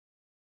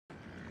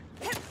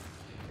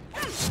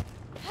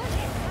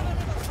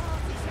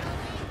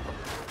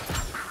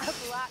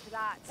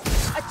rats.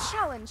 A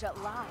challenge at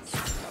last.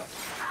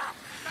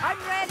 I'm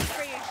ready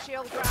for you,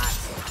 shield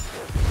rats.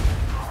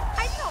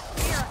 I'm not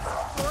fear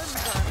storm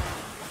vermin.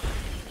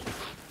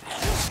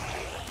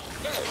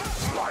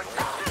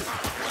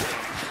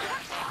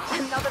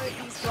 Another of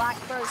these black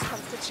birds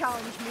comes to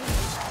challenge me.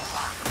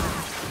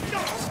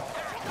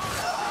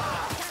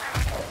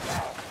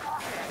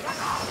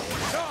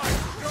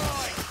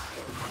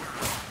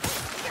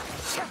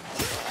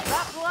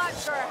 That black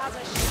bird has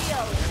a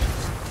shield.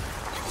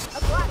 A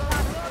black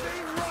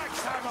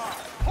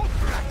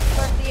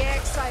for the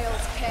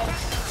exiles, kid.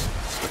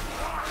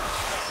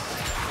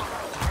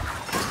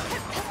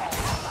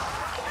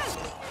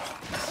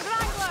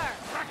 Wrangler!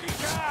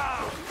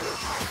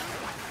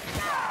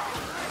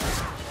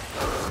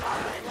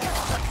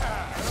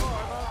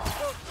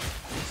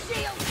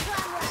 Shield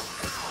clamor!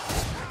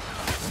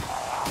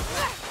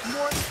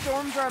 More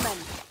storm vermin.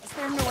 Is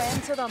there no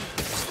end to them?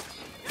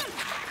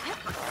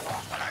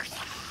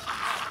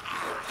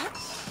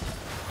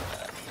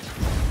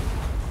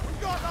 We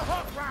got the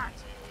hot rat!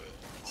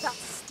 That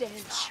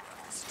stench.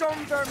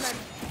 Storm vermin.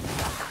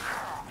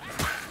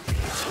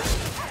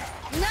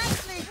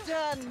 Nicely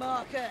done,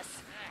 Marcus.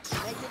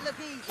 Make it look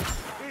easy.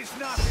 It's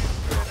nothing,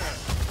 Spinner.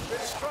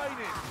 Bit of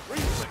training,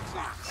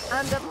 reflexes.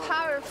 And a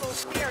powerful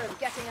fear of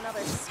getting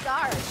another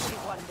scar, if you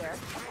wonder.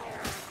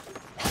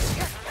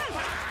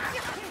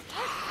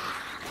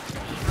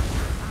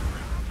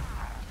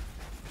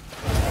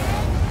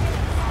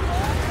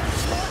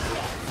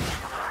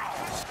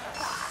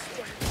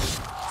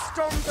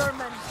 Storm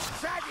vermin.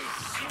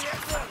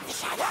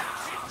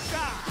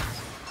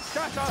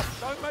 Shatter,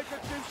 don't make a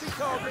juicy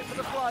target for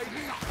the blade.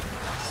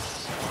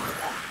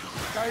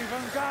 Gave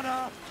 'em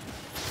gunner.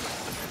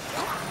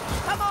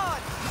 Come on,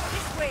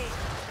 this way.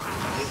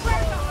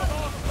 Beware the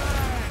hunt.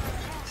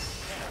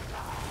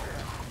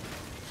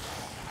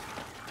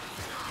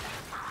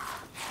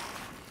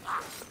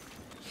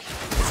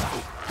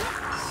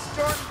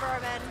 Storm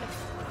vermin.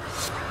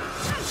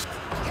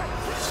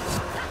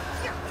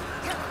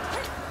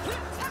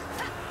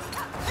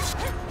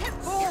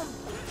 Boom.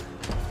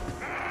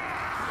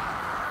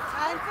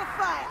 Time for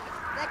fire.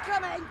 They're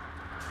coming.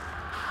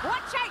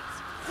 Watch out!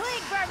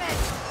 Plague vermin!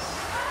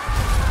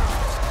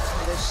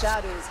 The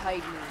shadows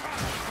hide me.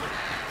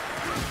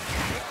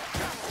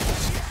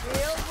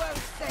 Still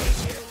won't save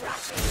you,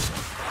 Ratty.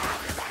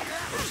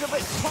 It's a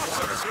bit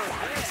tougher as well.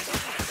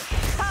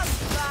 Come,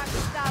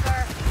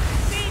 backstabber!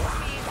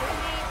 Species we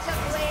need to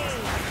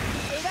bleed!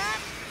 See that?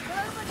 Get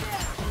over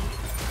there!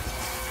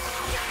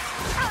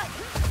 Alex,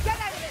 get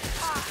out of this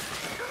car!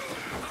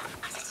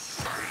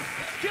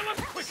 Kill 'em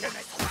quicker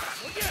next time,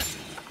 will you?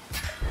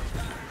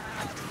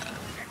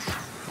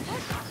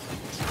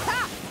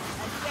 Ha!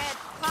 A dead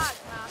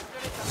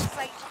pagmaster is a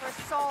sight for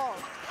song.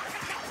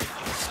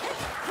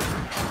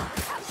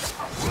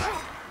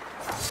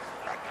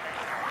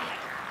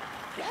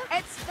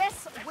 It's this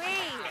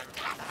way!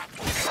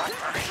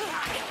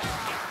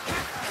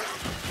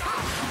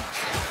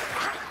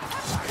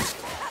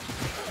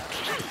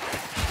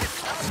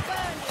 I'll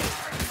burn you,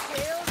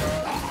 shield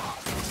or...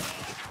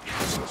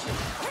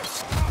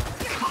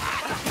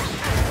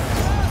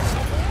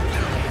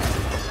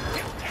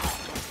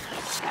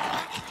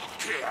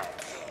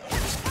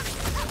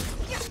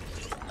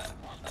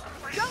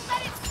 Don't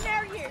let it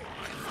snare you!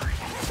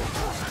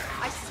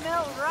 I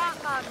smell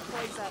Ratman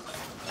poison.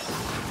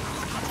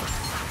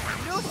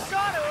 No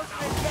sorrow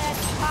for dead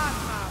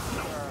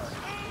Pagmaster.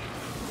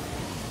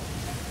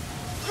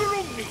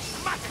 Grummy,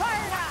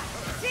 Macarna!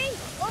 See?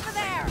 Over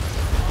there!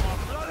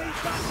 bloody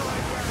battle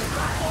again,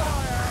 that's what I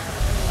heard.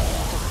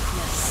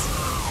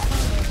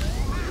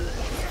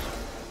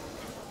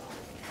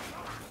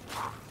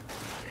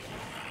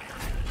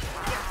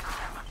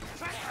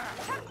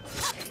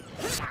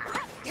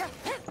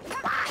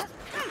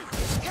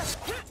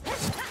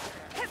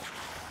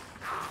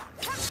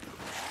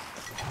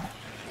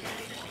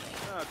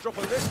 Drop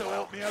of this will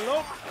help me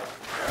along.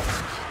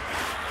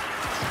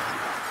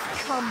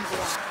 Come,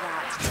 black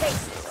rat.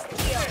 Taste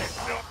steel. It's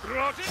not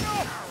hot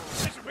enough.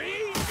 This will be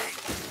easy.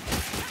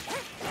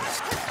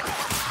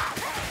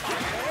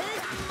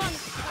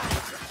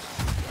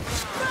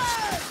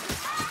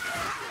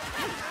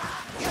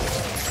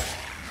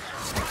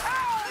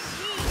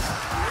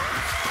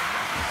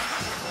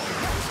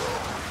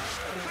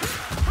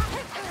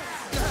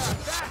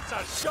 That's a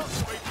shot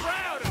to be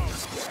proud of.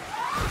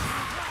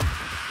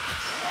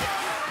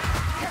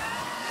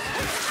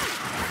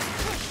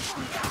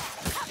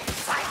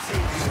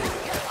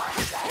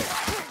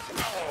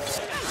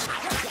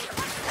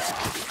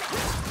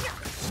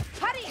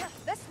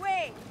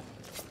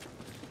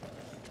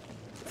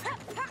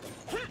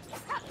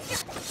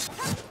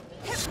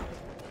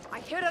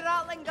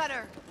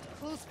 Gunner,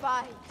 close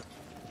by.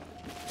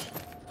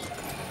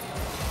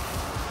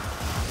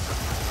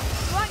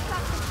 Like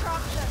that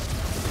construction.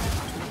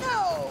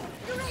 No!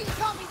 You really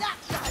can't be that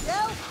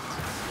shadow!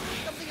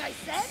 Something I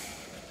said?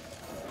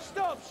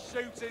 Stop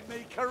shooting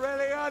me,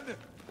 Corellian!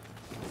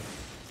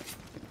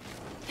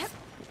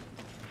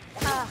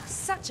 Ah,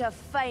 such a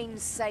fine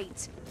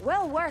sight.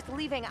 Well worth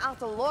leaving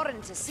Athel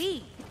Lauren to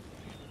see.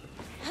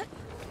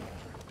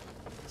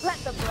 Let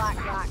the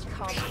black rat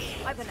come.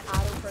 I've an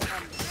arrow for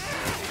him.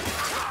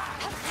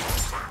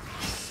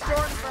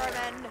 Storm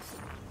vermin.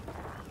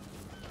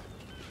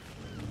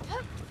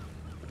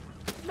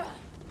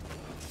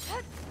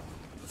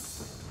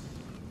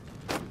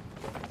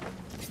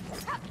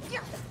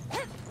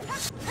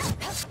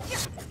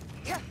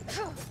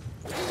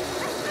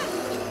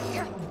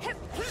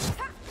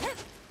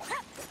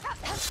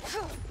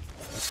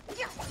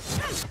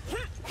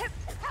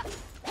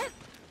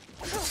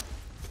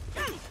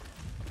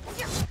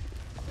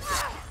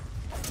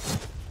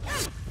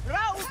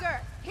 Rauger,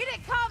 here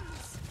it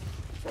comes!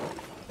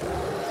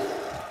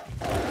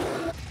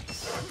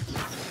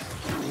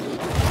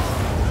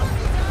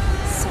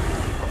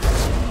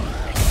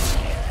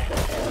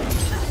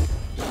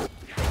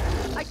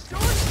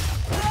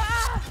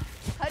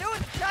 I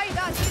don't die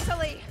that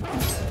easily.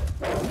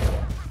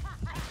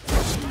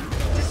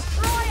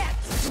 Destroy it!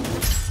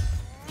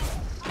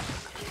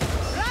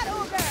 Rat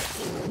ogre!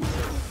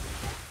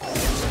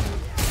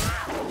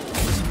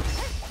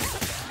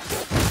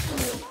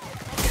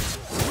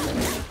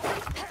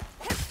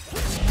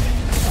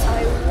 I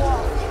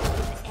walk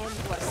in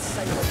endless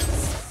silence.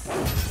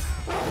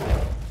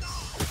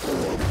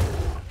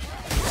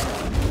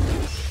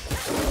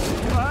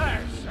 I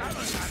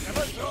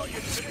never thought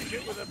you'd finish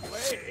it with a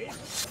blade.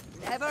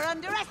 Never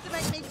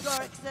underestimate me,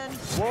 Gorkson.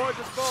 Wide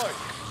and fine.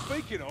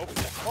 Speaking of,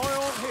 high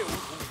on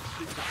hills won't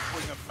seem to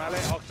swing a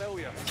mallet, I'll tell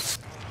you.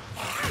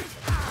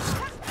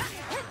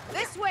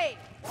 This way!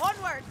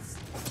 Onwards!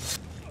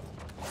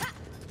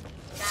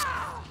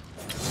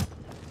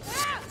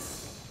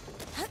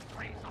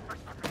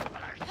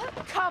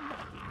 Come!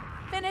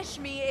 Finish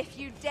me if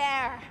you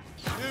dare!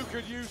 You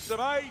could use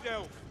some aid,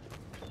 Elf.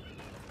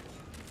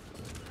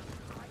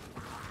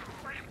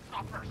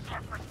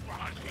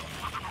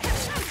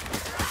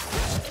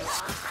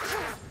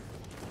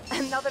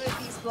 Another of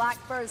these black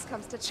birds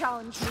comes to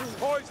challenge me.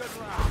 Poison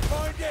rat,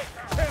 find it,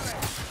 kill it.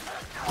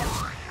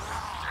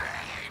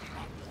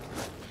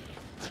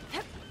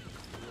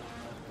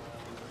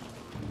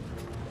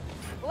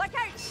 Look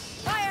out!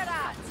 Fire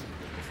that!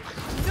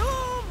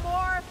 No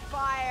more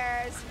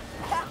fires!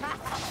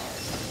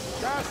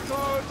 Gas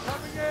code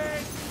coming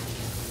in.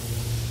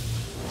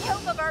 Kill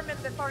the vermin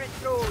before it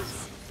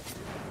grows.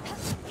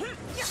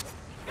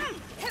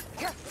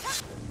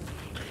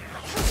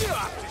 You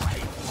have to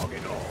keep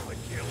logging all the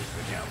kills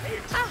with your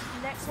hit. Ah,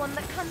 next one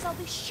that comes, I'll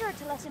be sure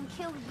to let him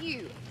kill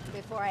you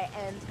before I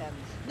end him.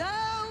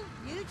 No,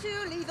 you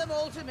two leave them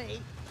all to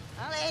me.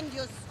 I'll end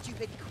your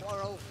stupid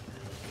quarrel.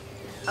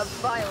 A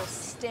vile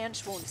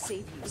stench won't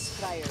save you,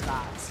 Friar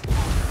Rat.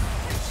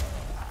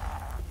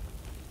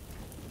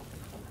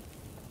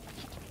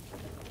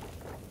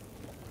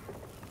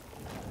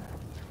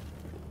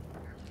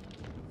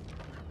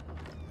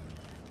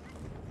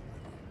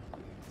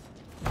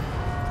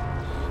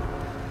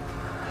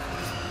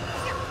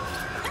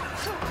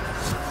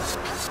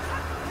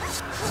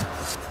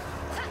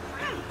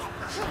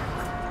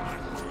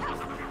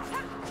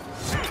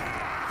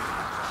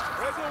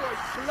 There's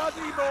always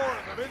bloody more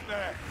of them, isn't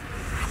there?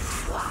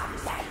 Black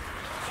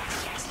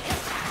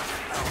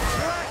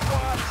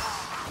one!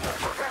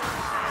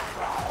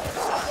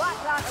 Black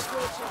Rat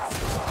approaches.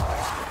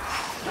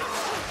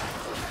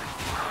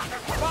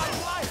 Black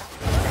light!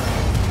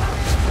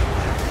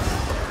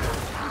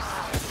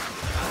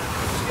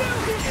 You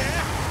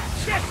here?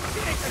 Just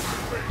take a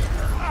spree!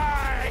 I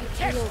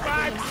catch my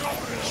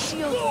property!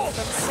 Shield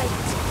from sight.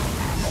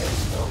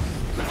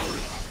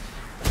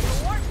 The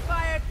warp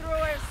fire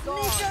thrower's gone.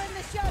 Leisure in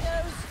the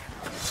shadows.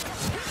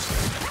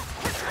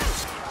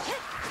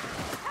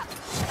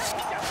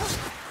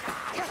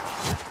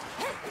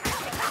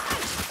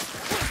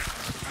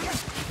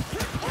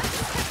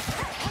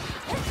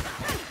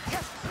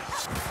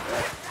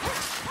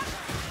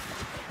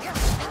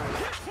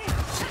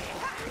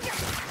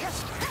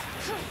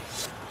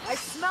 I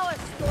smell it,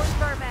 storm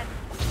vermin.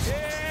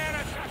 Here,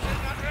 assassin,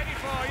 I'm ready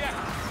for you!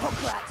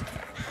 Hookrat.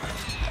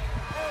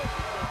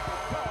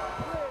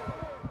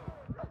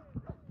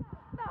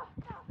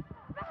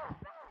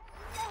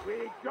 We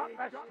got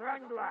the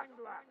strangler!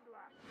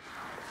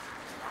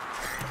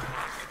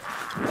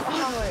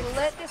 Oh,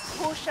 let this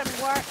potion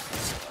work.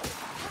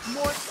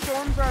 More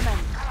storm vermin.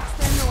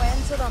 Stand no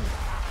end to them.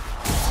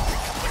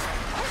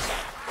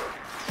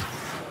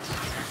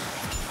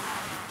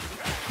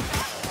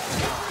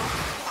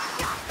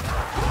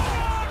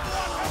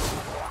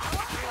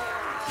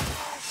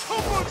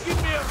 Someone give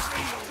me a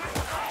reel!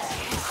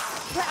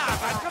 Ah,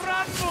 my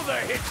grandmother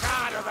hit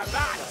harder than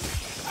that!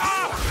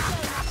 Ah!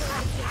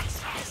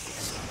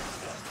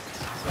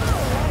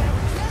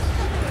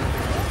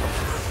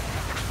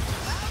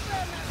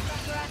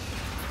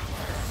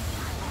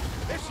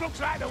 This looks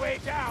like the way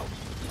down!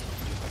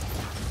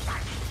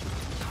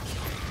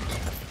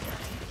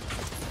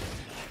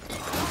 The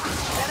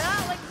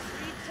Ratling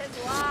breathed his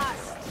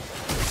last.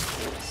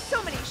 So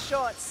many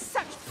shots,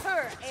 such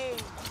poor aim.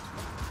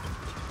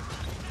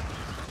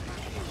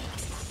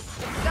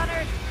 The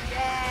gunner's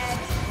dead.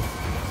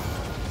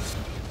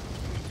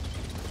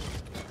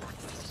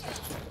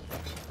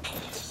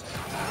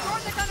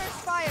 Storm the gunner's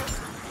fire.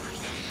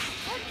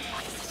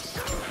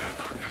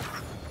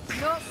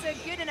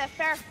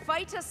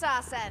 right,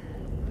 assassin.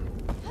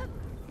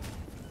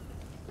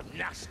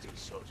 Nasty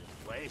sort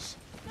of place.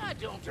 I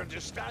don't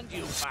understand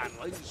you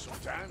manlings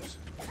sometimes.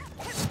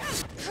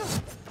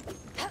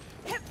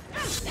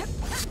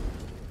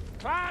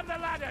 Climb the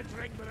ladder,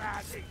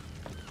 Dringbrady.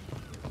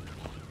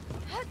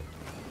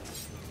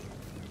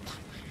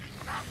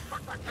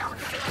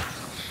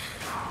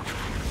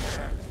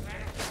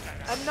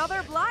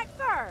 Another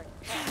blackbird.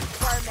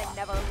 Vermin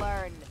never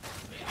learn.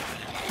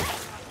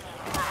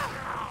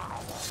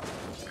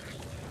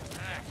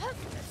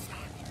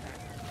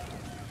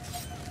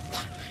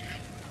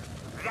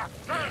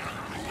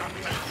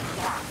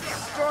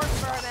 Storm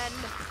vermin.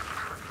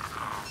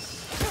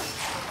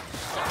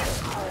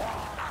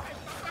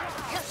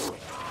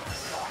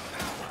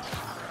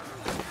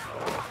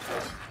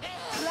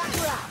 Black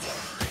rat.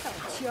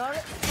 Cure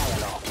it.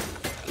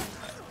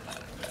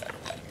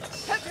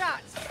 Hook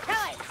rats,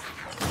 kill it!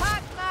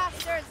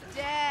 Packmaster's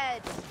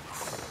dead!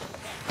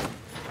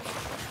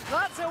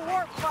 That's a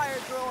warp fire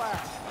drawer!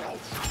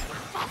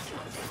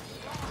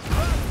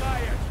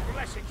 Fire,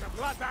 blessings of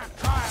blood and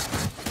fire.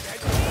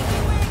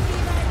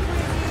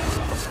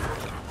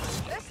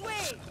 This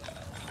way!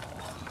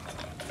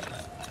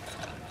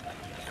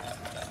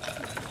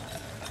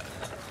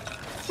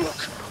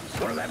 Look,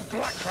 one of them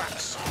black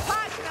rats.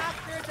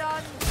 Packmaster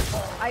done!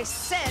 I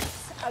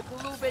sense a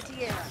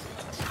gloobideer.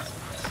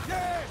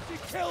 Yes, he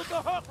killed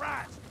the hook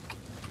rat.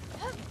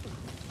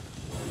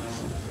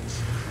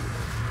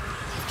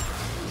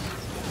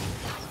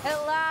 At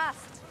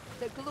last,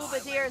 the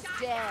gloobideer's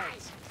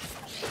dead.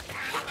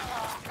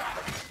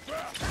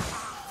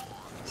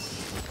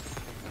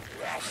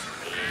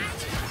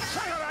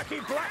 Sagaraki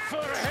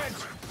Blackfoot ahead!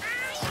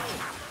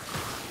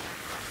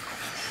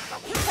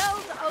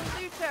 Killed a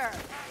looter.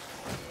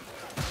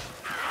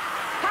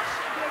 Hush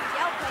your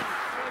yelping,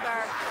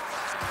 Ruber.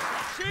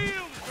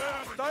 Shield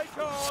burn! Stay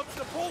calm!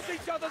 Support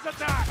each other's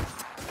attack!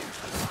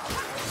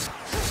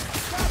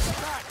 Gas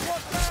attack!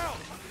 Watch out!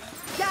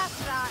 Gas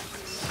rat.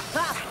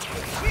 Ha!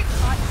 Shoot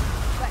much,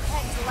 but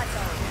heads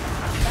little.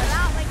 The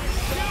rattling is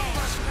dead.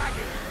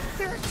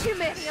 There are too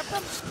many of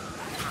them.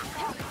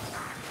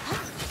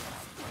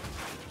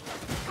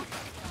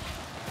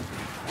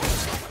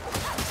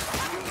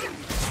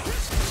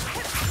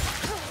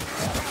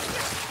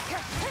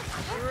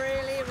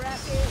 Really,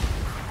 Ratty?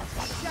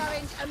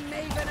 Challenge a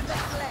maven of the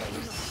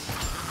flame.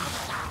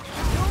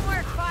 No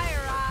more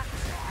fire rat.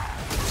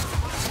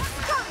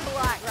 Come,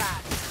 black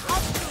rat.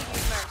 I'll show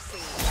you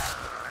mercy.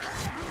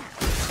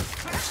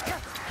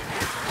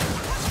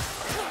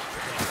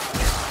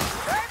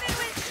 Vermin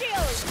with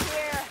shields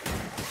here.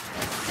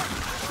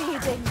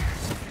 Feeding.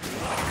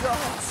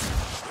 Gods.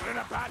 You're in a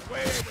bad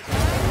way!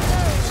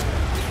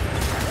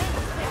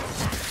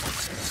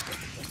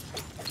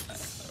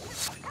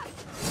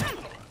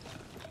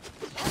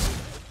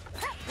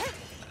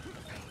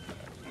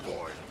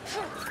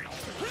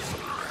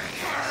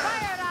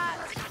 Fire rat.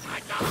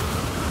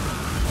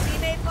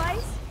 Teammate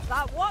Vice,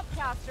 that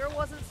warpcaster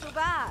wasn't so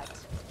bad.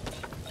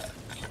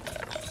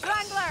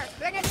 Strangler,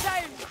 bring it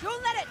down.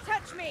 Don't let it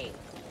touch me.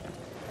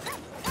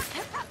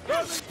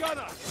 Vermin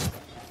gunner!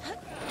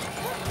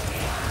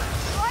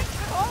 Like to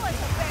call it a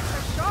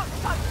better shot,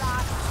 cut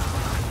rat.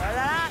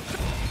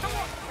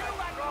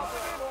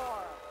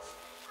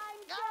 I'm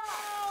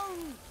down!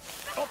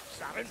 Up,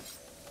 Saren!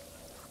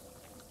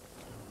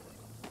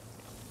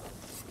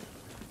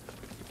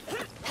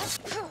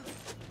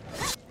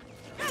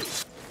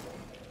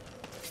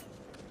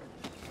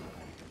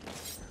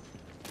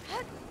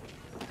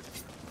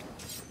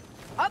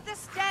 Up the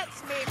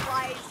steps,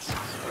 mayflies.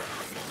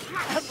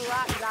 A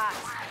black rat.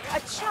 A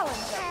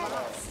challenge at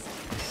last.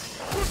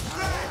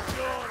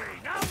 Glory!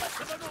 Now let's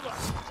have another!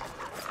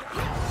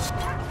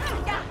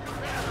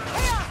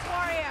 Chaos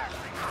warrior.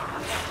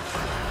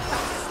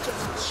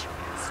 Stench.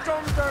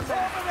 Storm vermin.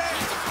 Over there!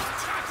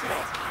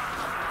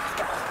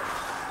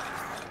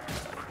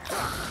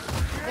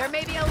 There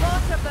may be a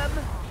lot of them,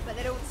 but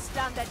they don't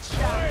stand a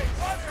chance.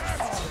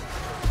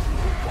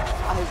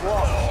 I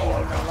walk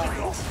here the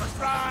light.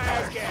 Try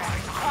again!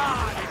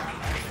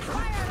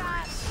 Fire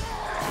rat.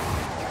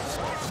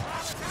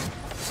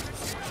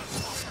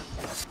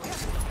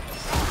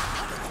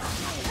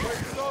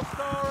 Where's the North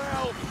Star